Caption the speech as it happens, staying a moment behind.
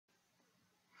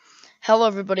Hello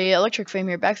everybody, Electric Frame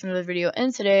here, back with another video,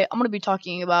 and today I'm going to be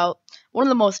talking about one of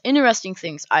the most interesting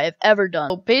things I have ever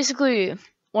done. So basically,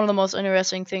 one of the most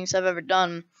interesting things I've ever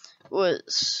done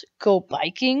was go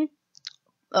biking,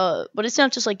 but it's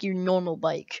not just like your normal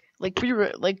bike. Like, we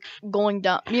were, like, going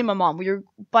down, me and my mom, we were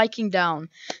biking down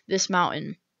this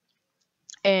mountain,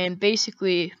 and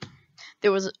basically,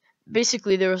 there was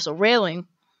a railing,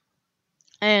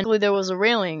 and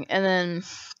then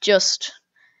just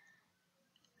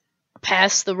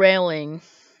past the railing,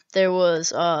 there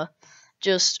was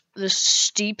just this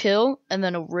steep hill and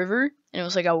then a river, and it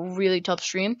was like a really tough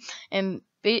stream, and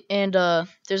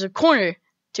there's a corner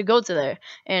to go to there,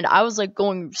 and I was like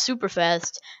going super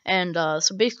fast, and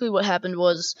so basically what happened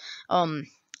was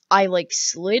I like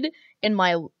slid and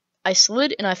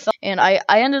I fell, and I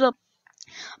ended up,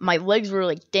 my legs were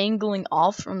like dangling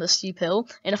off from the steep hill,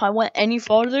 and if I went any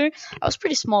farther, I was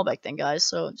pretty small back then, guys,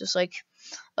 so just like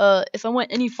if I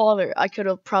went any farther, I could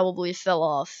have probably fell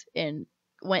off and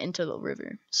went into the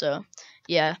river. So,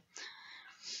 yeah.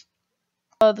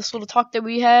 This little talk that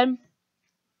we had.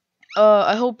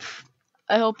 I hope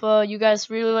you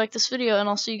guys really like this video, and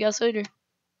I'll see you guys later.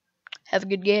 Have a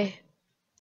good day.